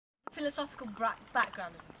philosophical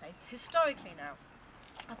background of the place. Historically now,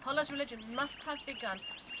 Apollo's religion must have begun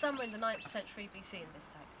somewhere in the 9th century BC in this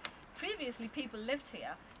site. Previously, people lived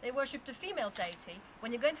here. They worshipped a female deity. When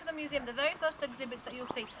you go into the museum, the very first exhibits that you'll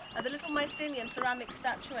see are the little Mycenaean ceramic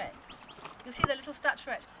statuettes. You'll see the little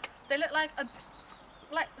statuettes. They look like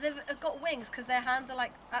they've got wings because their hands are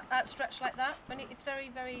like outstretched like that. It's very,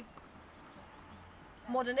 very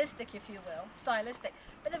modernistic, if you will, stylistic.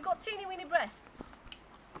 But they've got teeny weeny breasts,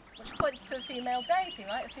 which points to a female deity,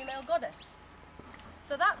 right? A female goddess.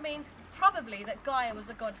 So that means probably that Gaia was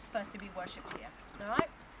the goddess first to be worshipped here, all right?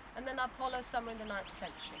 And then Apollo somewhere in the 9th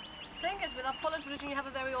century. Thing is, with Apollo's religion, you have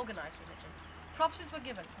a very organised religion. Prophecies were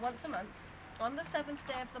given once a month, on the 7th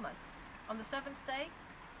day of the month. On the 7th day,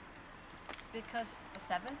 because the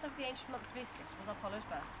 7th of the ancient month Vicius was Apollo's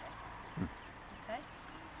birthday. Okay?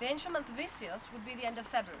 The ancient month Vicius would be the end of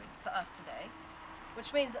February for us today,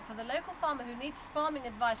 which means that for the local farmer who needs farming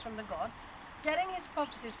advice from the god, getting his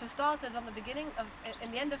prophecies for starters on the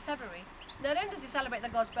in the end of February, not only does he celebrate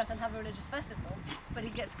the god's birth and have a religious festival, but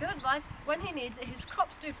he gets good advice when he needs it. His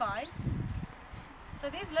crops do fine.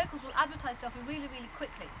 So these locals will advertise Delphi really, really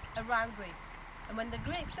quickly around Greece. And when the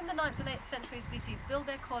Greeks in the 9th and 8th centuries BC build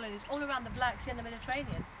their colonies all around the Black Sea and the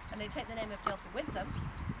Mediterranean, and they take the name of Delphi with them,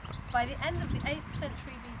 by the end of the 8th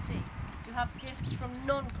century BC, you have gifts from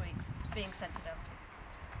non-Greeks being sent to Delphi,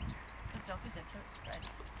 because Delphi's influence spreads.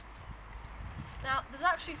 Now, there's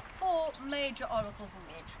actually 4 major oracles in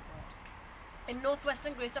the ancient world. In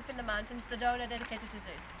northwestern Greece, up in the mountains, Dodona dedicated to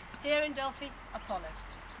Zeus. Here in Delphi, Apollo.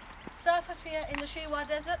 Surface here in the Shiwa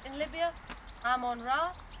Desert in Libya,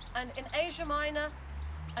 Amun-Ra. And in Asia Minor,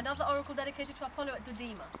 another oracle dedicated to Apollo at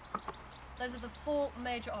Dodima. Those are the 4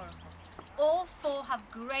 major oracles. All 4 have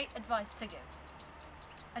great advice to give.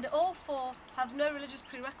 And all 4 have no religious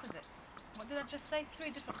prerequisites. What did I just say? 3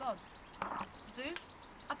 different gods. Zeus,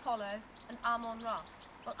 Apollo, and Amun-Ra.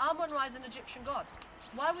 Well, Amun-Ra is an Egyptian god.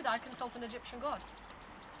 Why would I consult an Egyptian god?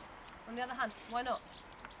 On the other hand, why not?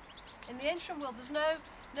 In the ancient world, there's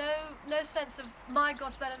no sense of my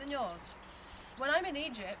god's better than yours. When I'm in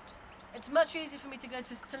Egypt, it's much easier for me to go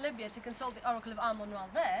to Libya to consult the oracle of Amun-Ra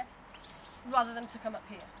there, rather than to come up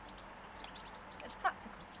here. It's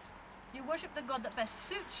practical. You worship the god that best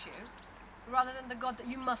suits you, rather than the god that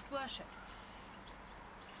you must worship.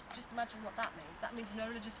 Just imagine what that means. That means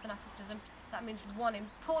no religious fanaticism. That means one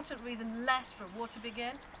important reason less for a war to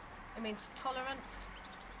begin. It means tolerance.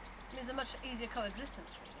 It means a much easier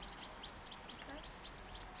coexistence, really. Okay?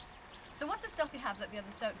 So what does Delphi have that the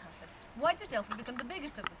others don't have then? Why did Delphi become the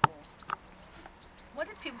biggest of the 4? Why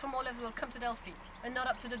did people from all over the world come to Delphi and not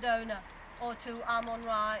up to Dodona or to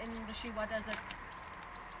Amun-Ra in the Shiwa Desert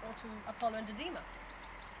or to Apollo and Dodima?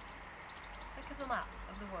 Think of the map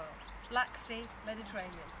of the world. Black Sea,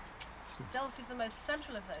 Mediterranean. Delphi is the most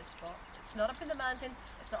central of those spots. It's not up in the mountains,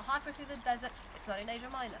 it's not halfway through the desert, it's not in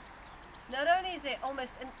Asia Minor. Not only is it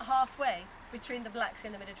almost halfway between the Black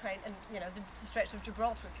Sea and the Mediterranean, and the Straits of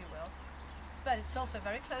Gibraltar, if you will, but it's also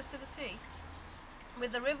very close to the sea,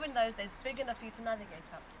 with the river in those days big enough for you to navigate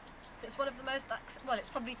up. So it's one of the most,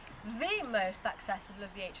 it's probably the most accessible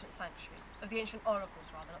of the ancient sanctuaries, of the ancient oracles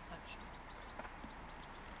rather, not sanctuaries.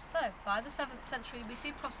 So, by the 7th century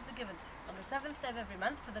BC, prophecies are given on the 7th day of every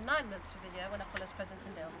month for the 9 months of the year when Apollo is present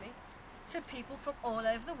in Delphi to people from all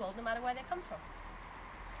over the world, no matter where they come from.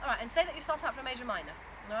 Alright, and say that you start out from Asia Minor,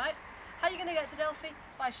 alright? How are you going to get to Delphi?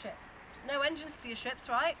 By ship. No engines to your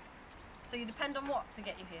ships, right? So you depend on what to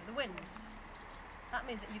get you here? The winds. That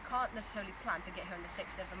means that you can't necessarily plan to get here on the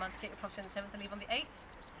 6th of the month, get your prophecy on the 7th and leave on the 8th.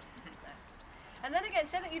 No. And then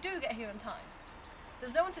again, say that you do get here in time.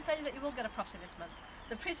 There's no one to tell you that you will get a prophecy this month.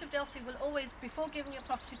 The priest of Delphi will always, before giving you a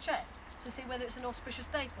prophecy, check to see whether it's an auspicious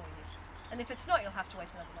day for you. And if it's not, you'll have to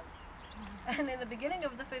wait another month. And in the beginning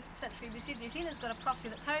of the 5th century BC, the Athenians got a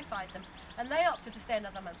prophecy that terrified them, and they opted to stay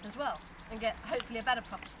another month as well, and get, hopefully, a better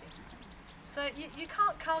prophecy. So you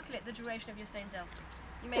can't calculate the duration of your stay in Delphi.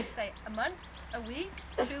 You may stay a month, a week,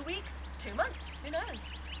 2 weeks, 2 months, who knows?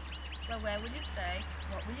 Well, where will you stay?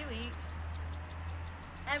 What will you eat?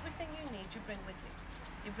 Everything you need you bring with you.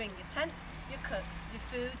 You bring your tents, your cooks, your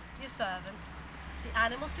food, your servants, the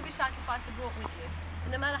animals to be sacrificed are brought with you.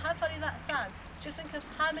 And no matter how funny that sounds, just think of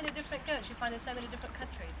how many different goats you find in so many different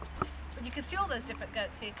countries. But you could see all those different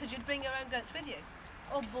goats here because you'd bring your own goats with you.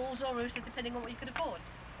 Or bulls or roosters, depending on what you could afford.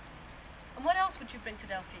 And what else would you bring to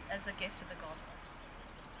Delphi as a gift to the god?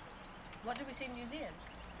 What do we see in museums?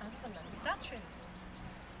 Other than those statues.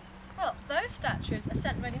 Well, those statues are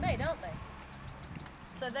sent ready-made, aren't they?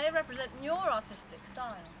 So they represent your artistic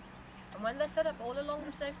style. And when they're set up all along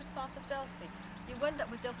the sacred path of Delphi, you end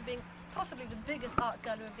up with Delphi being possibly the biggest art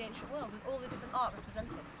gallery of the ancient world, with all the different art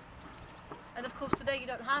represented. And of course today you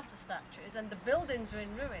don't have the statues and the buildings are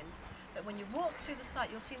in ruins, but when you walk through the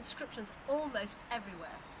site you'll see inscriptions almost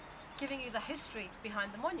everywhere, giving you the history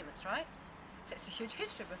behind the monuments, right? So it's a huge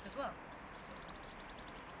history book as well.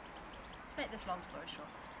 To make this long story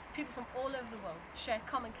short, people from all over the world share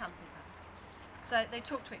common camping paths. So they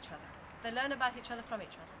talk to each other, they learn about each other from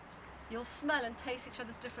each other. You'll smell and taste each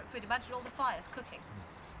other's different food. Imagine all the fires cooking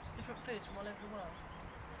different foods from all over the world.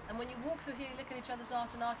 And when you walk through here, you look at each other's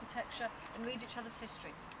art and architecture and read each other's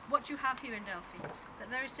history. What you have here in Delphi,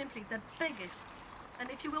 that very simply the biggest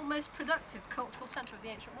and, if you will, most productive cultural centre of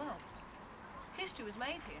the ancient world. History was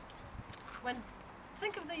made here.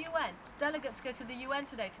 Think of the UN. Delegates go to the UN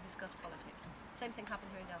today to discuss politics. Same thing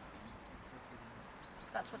happened here in Delphi.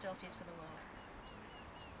 That's what Delphi is for the world.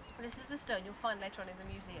 This is the stone you'll find later on in the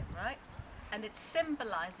museum, right? And it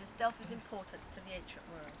symbolises Delphi's importance to the ancient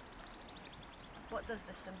world. What does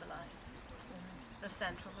this symbolise? The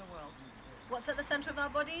centre of the world. What's at the centre of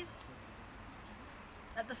our bodies?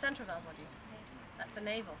 At the centre of our bodies. At the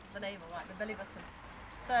navel, right, the belly button.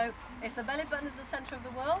 So, if the belly button is the centre of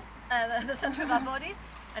the world, the centre of our bodies,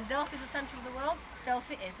 and Delphi is the centre of the world,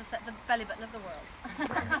 Delphi is the belly button of the world.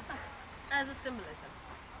 As a symbolism.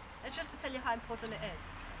 It's just to tell you how important it is.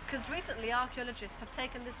 Because recently archaeologists have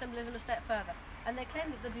taken this symbolism a step further, and they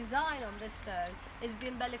claim that the design on this stone is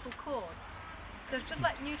the umbilical cord. Because just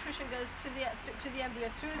like nutrition goes to the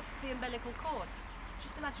embryo through the umbilical cord,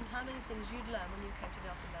 just imagine how many things you'd learn when you came to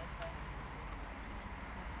Delphi in those days.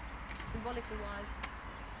 Symbolically wise,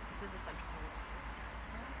 this is the central point.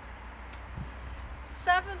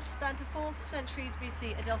 7th then to 4th centuries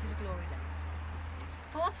BC are Delphi's glory days.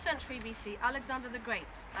 4th century BC, Alexander the Great,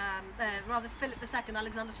 Philip II,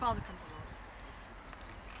 Alexander's father, comes along.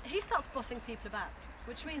 He starts bossing people about,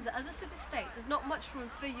 which means that as a city-state there's not much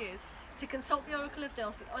room for you to consult the Oracle of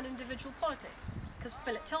Delphi on individual politics, because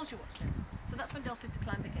Philip tells you what to do. So that's when Delphi's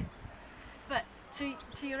decline begins. But to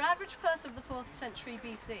your average person of the 4th century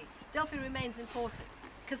BC, Delphi remains important,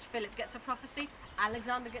 because Philip gets a prophecy,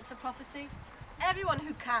 Alexander gets a prophecy, everyone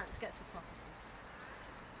who counts gets a prophecy.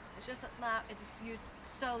 It's just that now it is used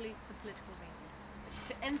solely for political reasons.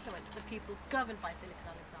 It's to influence the people governed by Philip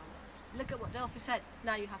and Alexander. Look at what Delphi said,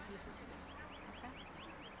 now you have to listen to this. Okay?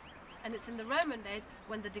 And it's in the Roman days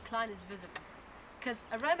when the decline is visible. Because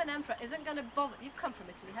a Roman emperor isn't going to bother. You've come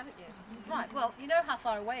from Italy, haven't you? Right, well, you know how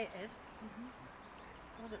far away it is.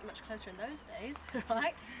 It wasn't much closer in those days,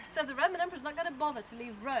 right? So the Roman emperor's not going to bother to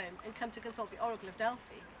leave Rome and come to consult the Oracle of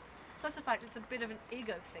Delphi. Plus the fact it's a bit of an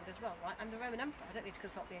ego thing as well, right? I'm the Roman emperor, I don't need to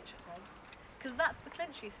consult the ancient gods. Because that's the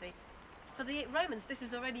clinch, you see. For the Romans, this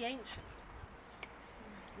is already ancient.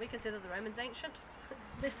 We consider the Romans ancient.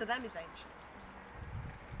 This to them is ancient.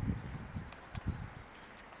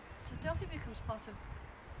 So Delphi becomes part of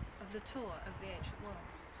the tour of the ancient world.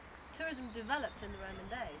 Tourism developed in the Roman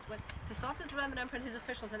days, when, for starters, the Roman emperor and his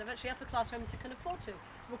officials, and eventually upper class Romans who can afford to,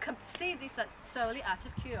 will come to see these sites solely out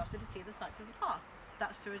of curiosity to see the sites of the past.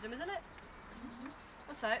 That's tourism, isn't it?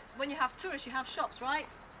 So, when you have tourists, you have shops, right?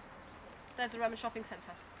 There's the Roman shopping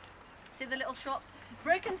centre. See the little shops?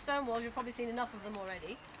 Brick and stone walls, you've probably seen enough of them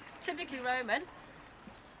already. Typically Roman.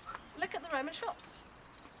 Look at the Roman shops.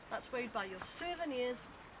 That's where you'd buy your souvenirs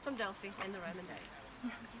from Delphi in the Roman days.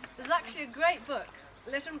 There's actually a great book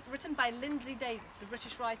written by Lindsay Davies, the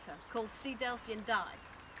British writer, called See Delphi and Die.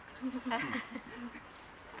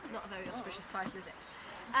 Not a very auspicious title, is it?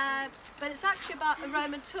 But it's actually about a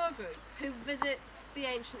Roman tour group who visit the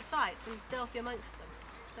ancient sites, and Delphi amongst them.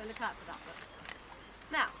 So look out for that book.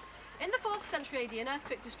 Now, in the 4th century AD, an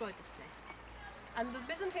earthquake destroyed this place. And the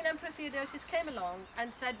Byzantine Emperor Theodosius came along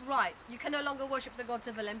and said, right, you can no longer worship the gods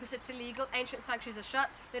of Olympus, it's illegal, ancient sanctuaries are shut,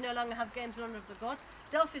 they no longer have games in honour of the gods,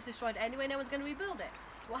 Delphi is destroyed anyway, no one's going to rebuild it.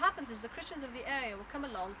 What happens is the Christians of the area will come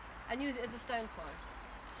along and use it as a stone quarry.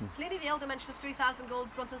 Pliny the Elder mentions 3,000 gold,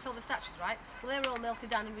 bronze and silver statues, right? Well, they were all melted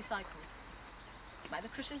down and recycled by the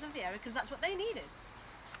Christians of the area, because that's what they needed.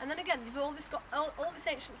 And then again, you've all this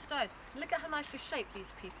ancient stone. Look at how nicely shaped these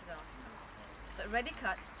pieces are. So ready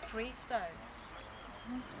cut, free stone.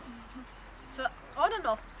 So on and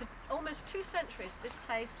off, for almost 2 centuries, this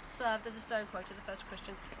place served as a stone quarry to the first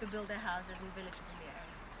Christians who built their houses and villages in the area.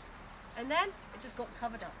 And then it just got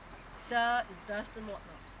covered up. Dirt and dust and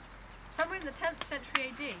whatnot. Somewhere in the 10th century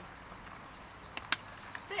AD,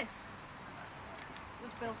 this was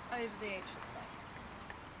built over the ancient site.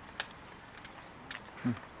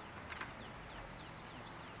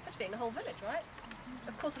 That's being the whole village, right?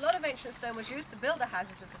 Of course, a lot of ancient stone was used to build the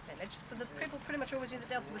houses of the village, so the people pretty much always knew that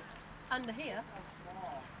Delphi was under here.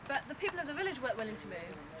 But the people of the village weren't willing to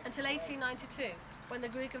move until 1892, when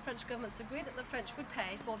the Greek and French governments agreed that the French would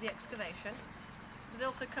pay for the excavation, but it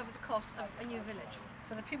also covered the cost of a new village.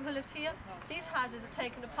 So the people who lived here, these houses are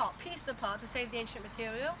taken apart, pieced apart to save the ancient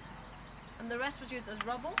material, and the rest was used as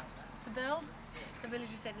rubble to build the village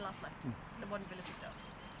we stayed in last night, the modern village of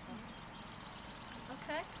Delphi.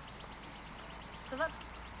 Okay, so that's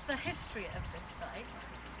the history of this site.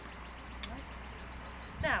 Right.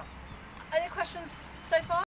 Now, any questions so far?